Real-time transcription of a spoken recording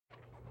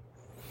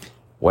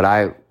What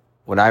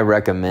I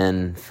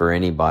recommend for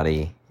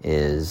anybody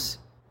is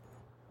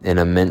an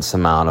immense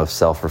amount of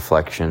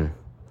self-reflection.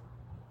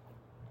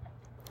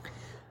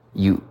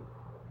 You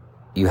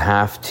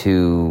have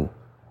to,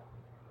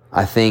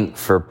 I think,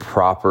 for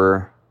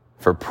proper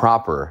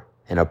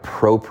and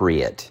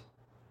appropriate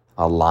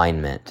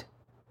alignment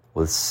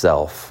with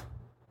self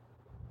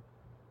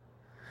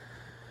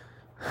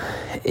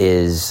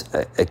is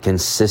a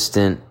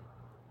consistent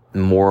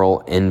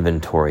moral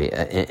inventory,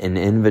 an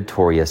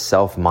inventory, a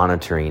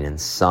self-monitoring in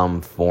some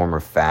form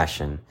or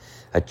fashion,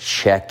 a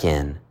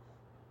check-in.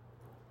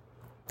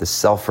 The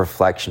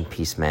self-reflection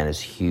piece, man, is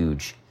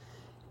huge.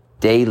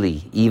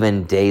 Daily,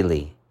 even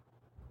daily.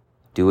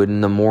 Do it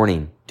in the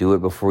morning. Do it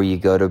before you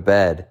go to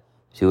bed.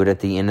 Do it at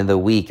the end of the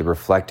week.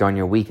 Reflect on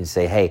your week and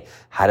say, hey,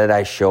 how did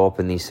I show up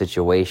in these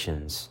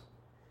situations?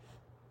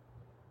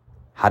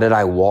 How did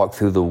I walk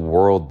through the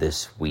world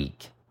this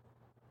week?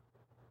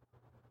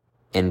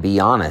 And be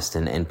honest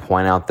and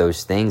point out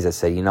those things that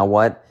say, you know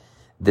what?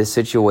 This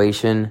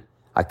situation,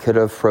 I could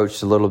have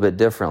approached a little bit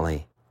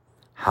differently.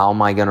 How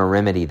am I going to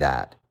remedy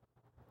that?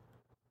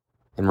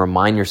 And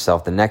remind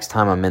yourself the next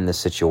time I'm in this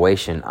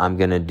situation, I'm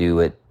going to do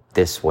it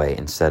this way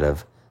instead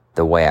of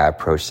the way I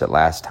approached it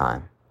last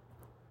time.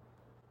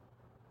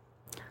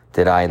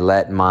 Did I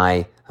let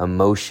my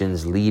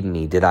emotions lead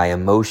me? Did I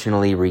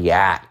emotionally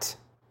react?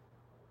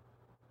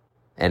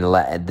 And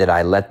did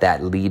I let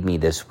that lead me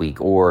this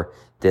week? Or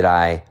did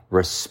I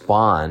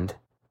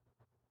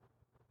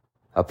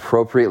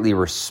appropriately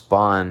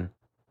respond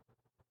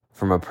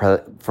from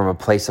a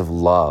place of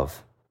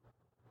love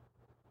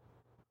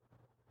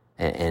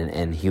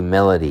and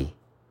humility?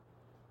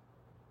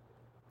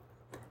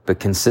 But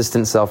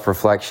consistent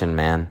self-reflection,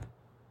 man,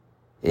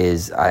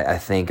 is, I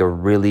think, a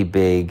really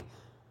big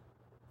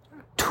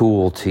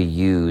tool to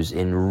use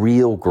in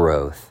real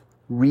growth.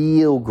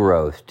 Real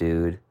growth,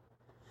 dude.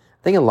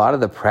 I think a lot of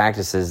the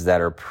practices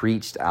that are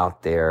preached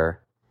out there,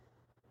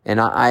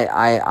 and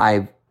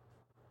I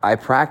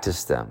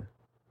practice them,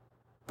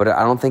 but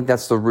I don't think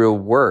that's the real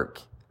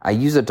work. I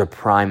use it to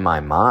prime my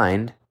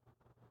mind.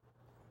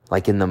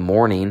 Like in the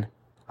morning,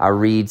 I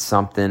read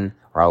something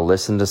or I'll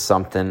listen to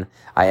something.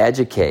 I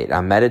educate.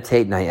 I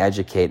meditate and I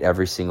educate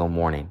every single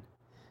morning.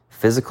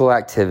 Physical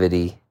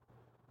activity,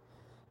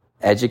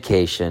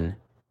 education,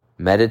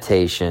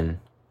 meditation,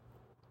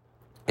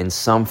 in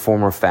some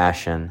form or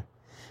fashion.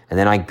 And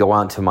then I go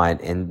out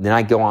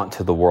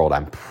to the world.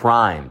 I'm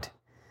primed,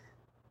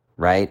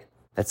 right?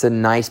 That's a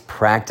nice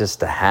practice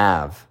to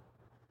have.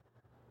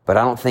 But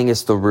I don't think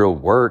it's the real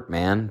work,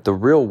 man. The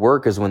real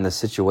work is when the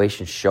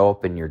situations show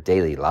up in your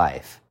daily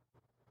life.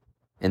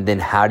 And then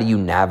how do you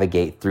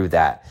navigate through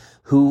that?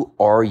 Who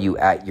are you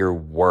at your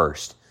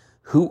worst?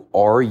 Who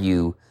are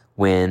you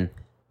when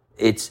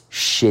it's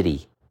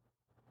shitty?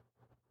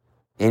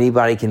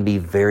 Anybody can be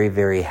very,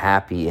 very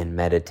happy in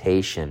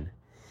meditation.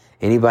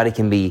 Anybody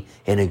can be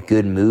in a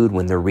good mood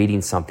when they're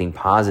reading something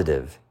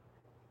positive.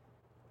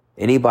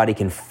 Anybody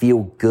can feel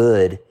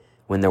good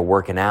when they're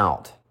working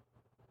out.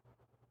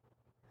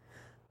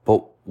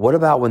 But what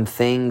about when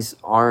things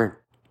aren't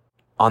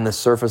on the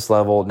surface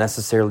level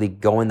necessarily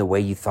going the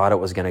way you thought it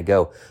was going to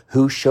go?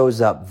 Who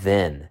shows up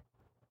then?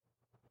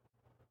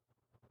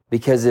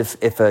 Because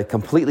if a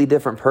completely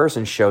different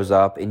person shows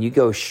up and you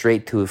go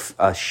straight to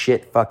a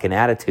shit fucking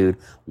attitude,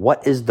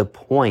 what is the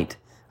point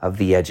of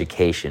the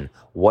education?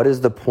 What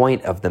is the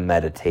point of the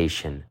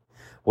meditation?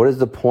 What is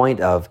the point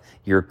of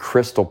your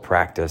crystal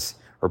practice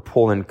or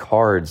pulling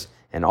cards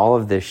and all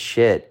of this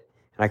shit?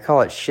 And I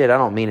call it shit. I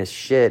don't mean it's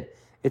shit.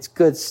 It's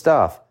good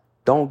stuff.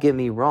 Don't get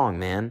me wrong,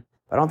 man.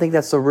 But I don't think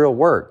that's the real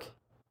work.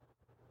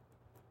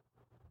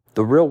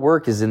 The real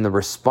work is in the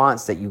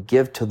response that you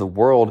give to the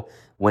world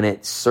when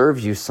it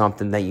serves you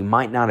something that you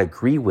might not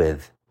agree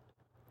with.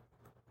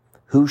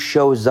 Who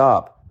shows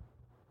up?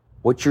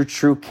 What's your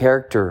true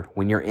character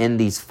when you're in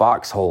these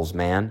foxholes,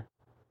 man?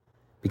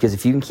 Because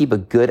if you can keep a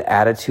good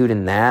attitude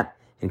in that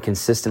and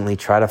consistently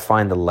try to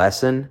find the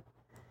lesson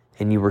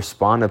and you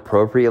respond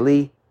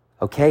appropriately,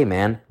 okay,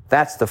 man,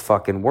 that's the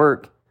fucking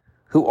work.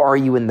 Who are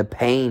you in the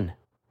pain?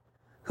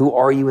 Who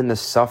are you in the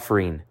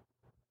suffering?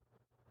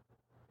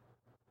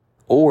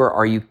 Or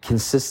are you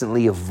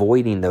consistently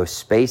avoiding those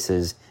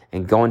spaces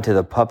and going to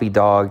the puppy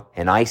dog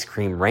and ice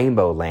cream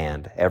rainbow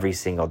land every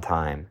single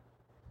time?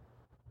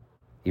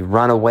 You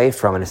run away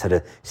from it instead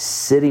of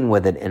sitting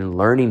with it and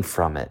learning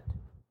from it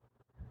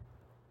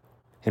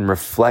and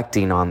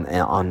reflecting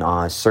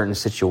on certain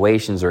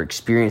situations or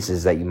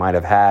experiences that you might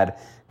have had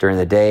during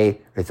the day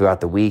or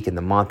throughout the week and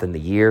the month and the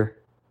year.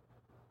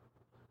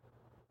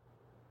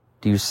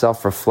 Do you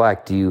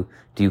self-reflect? Do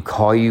you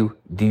call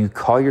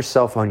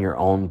yourself on your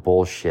own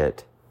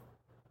bullshit?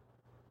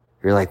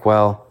 You're like,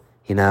 well,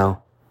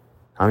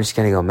 I'm just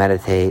going to go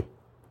meditate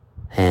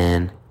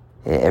and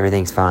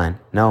everything's fine.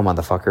 No,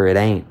 motherfucker, it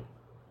ain't.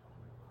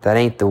 That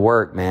ain't the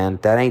work, man.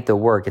 That ain't the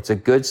work. It's a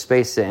good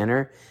space to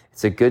enter.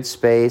 It's a good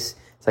space.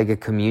 It's like a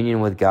communion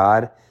with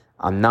God.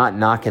 I'm not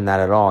knocking that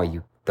at all.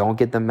 You don't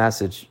get the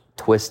message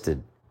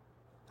twisted.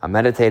 I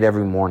meditate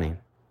every morning.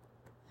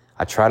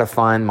 I try to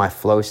find my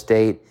flow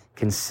state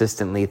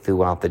consistently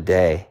throughout the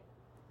day.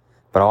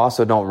 But I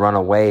also don't run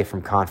away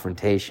from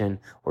confrontation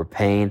or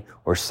pain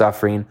or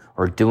suffering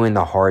or doing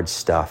the hard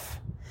stuff.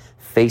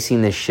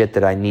 Facing the shit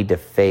that I need to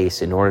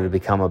face in order to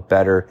become a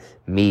better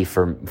me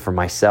for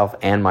myself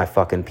and my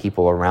fucking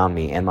people around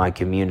me and my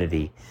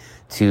community,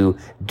 to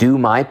do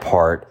my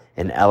part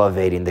in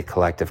elevating the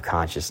collective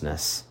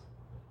consciousness.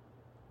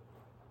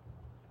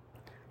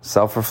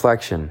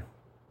 Self-reflection.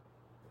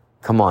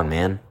 Come on,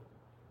 man.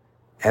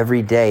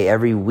 Every day,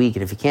 every week.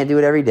 And if you can't do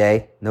it every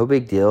day, no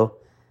big deal.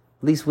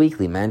 At least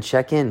weekly, man.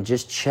 Check in.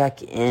 Just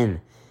check in.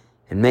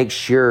 And make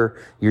sure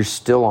you're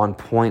still on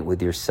point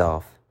with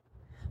yourself.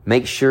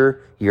 Make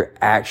sure your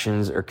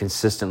actions are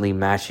consistently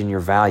matching your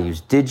values.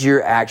 Did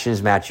your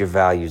actions match your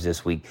values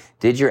this week?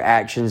 Did your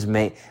actions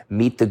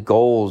meet the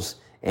goals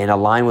and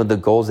align with the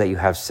goals that you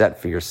have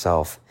set for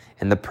yourself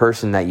and the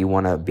person that you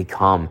want to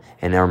become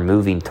and are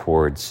moving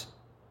towards?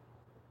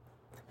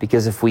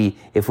 Because if we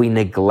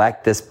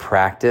neglect this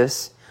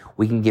practice,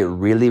 we can get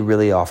really,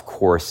 really off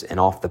course and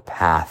off the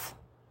path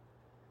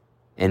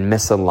and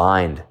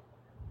misaligned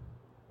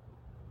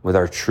with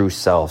our true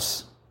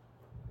selves.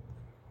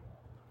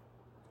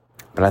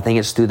 But I think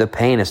it's through the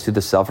pain, it's through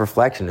the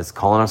self-reflection, it's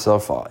calling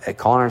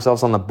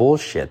ourselves on the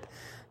bullshit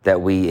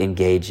that we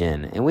engage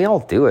in. And we all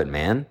do it,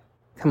 man.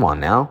 Come on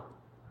now.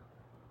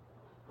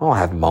 We all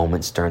have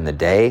moments during the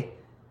day.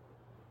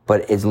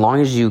 But as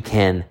long as you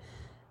can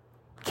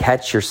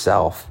catch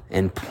yourself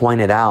and point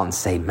it out and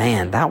say,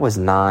 man, that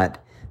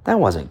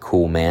wasn't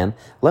cool, man.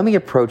 Let me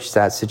approach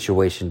that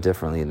situation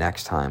differently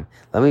next time.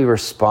 Let me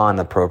respond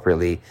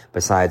appropriately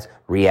besides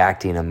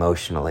reacting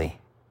emotionally.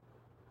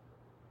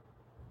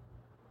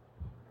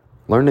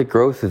 Learn to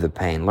grow through the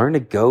pain. Learn to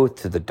go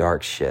through the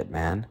dark shit,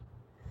 man.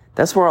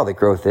 That's where all the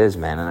growth is,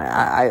 man. And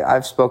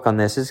I've spoke on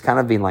this. It's kind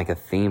of been like a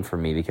theme for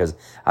me because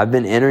I've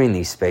been entering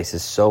these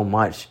spaces so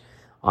much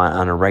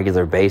on a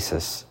regular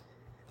basis.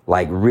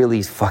 Like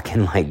really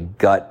fucking like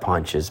gut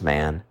punches,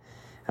 man.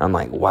 And I'm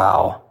like,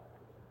 wow.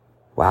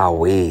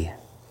 Wowee.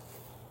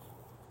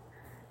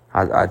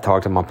 I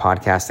talked on my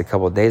podcast a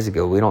couple of days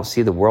ago. We don't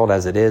see the world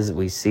as it is.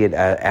 We see it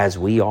as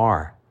we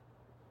are.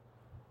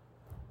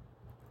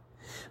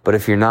 But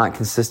if you're not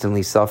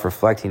consistently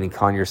self-reflecting and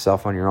calling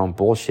yourself on your own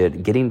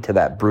bullshit, getting to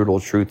that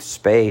brutal truth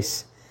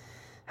space,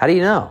 how do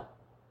you know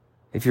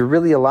if you're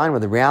really aligned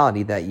with the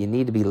reality that you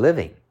need to be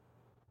living?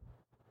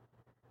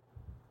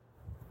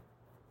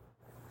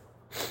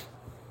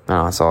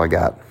 No, that's all I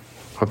got.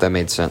 Hope that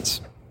made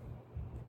sense.